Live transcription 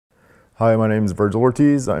Hi, my name is Virgil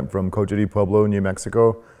Ortiz. I'm from Cochiti, Pueblo, New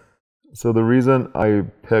Mexico. So the reason I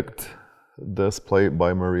picked this plate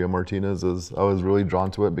by Maria Martinez is I was really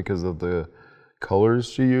drawn to it because of the colors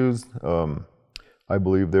she used. I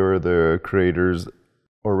believe they were the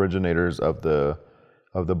originators of the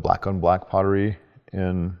black on black pottery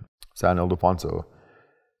in San Ildefonso.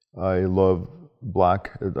 I love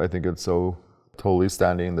black. I think it's so totally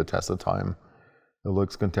standing the test of time. It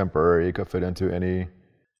looks contemporary. It could fit into any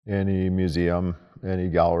museum, any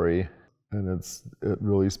gallery, and it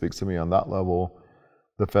really speaks to me on that level.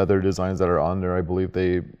 The feather designs that are on there, I believe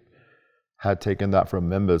they had taken that from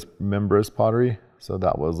Membris pottery, so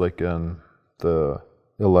that was like in the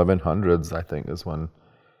 1100s, I think, is when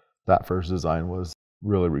that first design was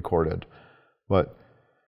really recorded. But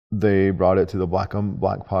they brought it to the black on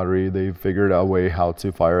black pottery. They figured out a way how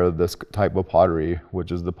to fire this type of pottery,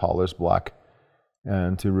 which is the polished black,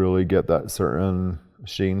 and to really get that certain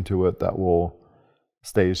sheen to it that will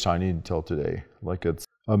stay shiny till today. Like, it's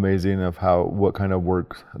amazing of what kind of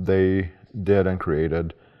work they did and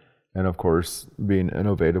created, and of course being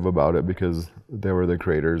innovative about it because they were the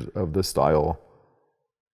creators of the style.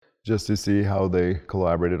 Just to see how they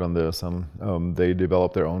collaborated on this, they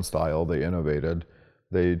developed their own style, they innovated,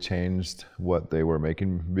 they changed what they were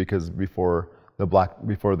making, because before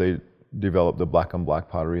they developed the black on black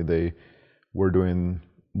pottery, they were doing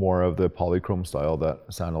more of the polychrome style that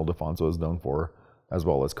San Ildefonso is known for, as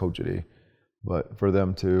well as Cochiti. But for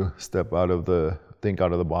them to think out of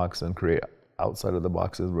the box and create outside of the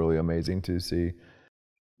box is really amazing to see.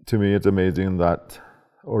 To me, it's amazing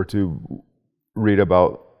to read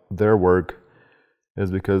about their work is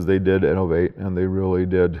because they did innovate and they really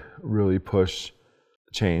did push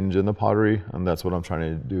change in the pottery, and that's what I'm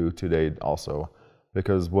trying to do today also.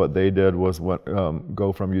 Because what they did was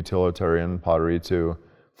go from utilitarian pottery to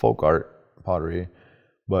folk art pottery.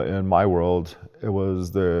 But in my world, it was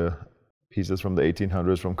the pieces from the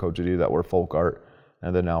 1800s from Cochiti that were folk art,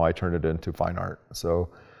 and then now I turned it into fine art. So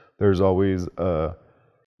there's always a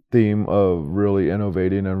theme of really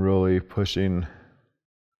innovating and really pushing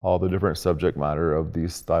all the different subject matter of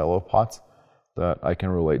these style of pots that I can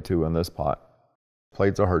relate to in this pot.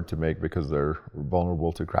 Plates are hard to make because they're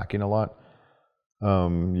vulnerable to cracking a lot.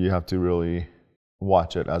 You have to really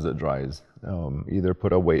watch it as it dries. Either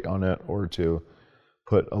put a weight on it or to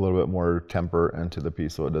put a little bit more temper into the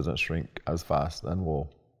piece so it doesn't shrink as fast and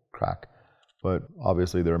will crack. But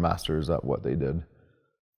obviously they're masters at what they did.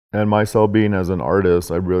 And myself being as an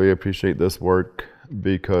artist, I really appreciate this work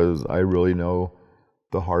because I really know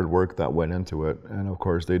the hard work that went into it. And of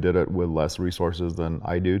course they did it with less resources than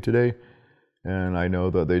I do today. And I know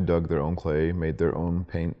that they dug their own clay, made their own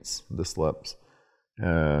paints, the slips.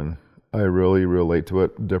 And I really relate to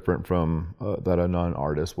it different from that a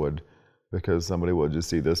non-artist would, because somebody would just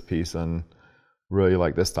see this piece and really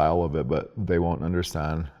like the style of it, but they won't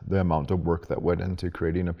understand the amount of work that went into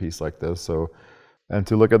creating a piece like this. So, and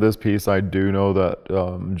to look at this piece, I do know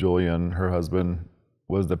that Julian, her husband,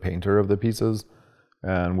 was the painter of the pieces,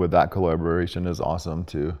 and with that collaboration is awesome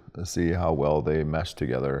to see how well they mesh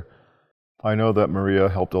together. I know that Maria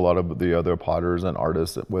helped a lot of the other potters and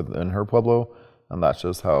artists within her pueblo, and that's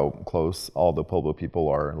just how close all the Pueblo people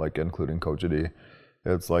are, like including Cochiti.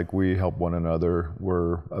 It's like we help one another.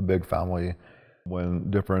 We're a big family.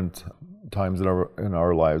 When different times in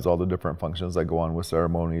our lives, all the different functions that go on with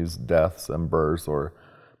ceremonies, deaths and births or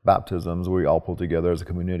baptisms, we all pull together as a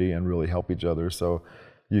community and really help each other. So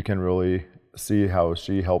you can really see how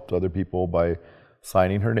she helped other people by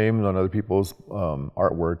signing her name on other people's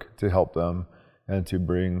artwork to help them and to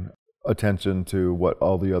bring attention to what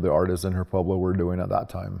all the other artists in her pueblo were doing at that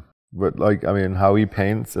time. But how he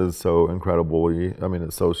paints is so incredible.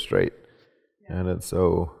 It's so straight, and it's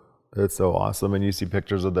so awesome. And you see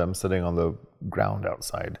pictures of them sitting on the ground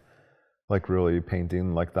outside, like really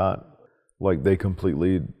painting like that. Like they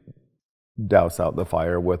completely douse out the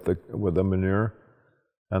fire with the manure,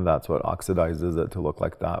 and that's what oxidizes it to look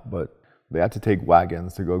like that. But they had to take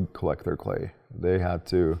wagons to go collect their clay. They had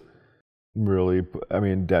to really,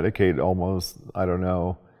 dedicate almost, I don't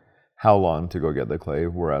know how long to go get the clay,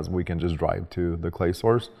 whereas we can just drive to the clay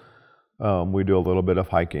source. We do a little bit of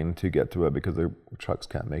hiking to get to it because the trucks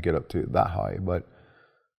can't make it up to that high. But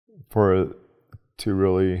to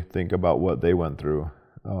really think about what they went through,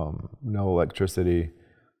 no electricity,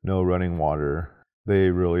 no running water. They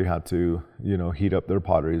really had to, heat up their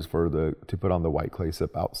potteries to put on the white clay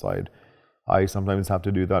sip outside. I sometimes have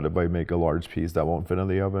to do that if I make a large piece that won't fit in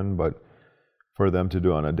the oven, but for them to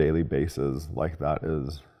do on a daily basis like that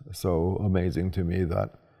is so amazing to me that,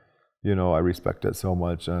 I respect it so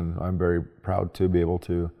much, and I'm very proud to be able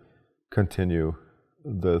to continue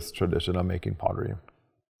this tradition of making pottery.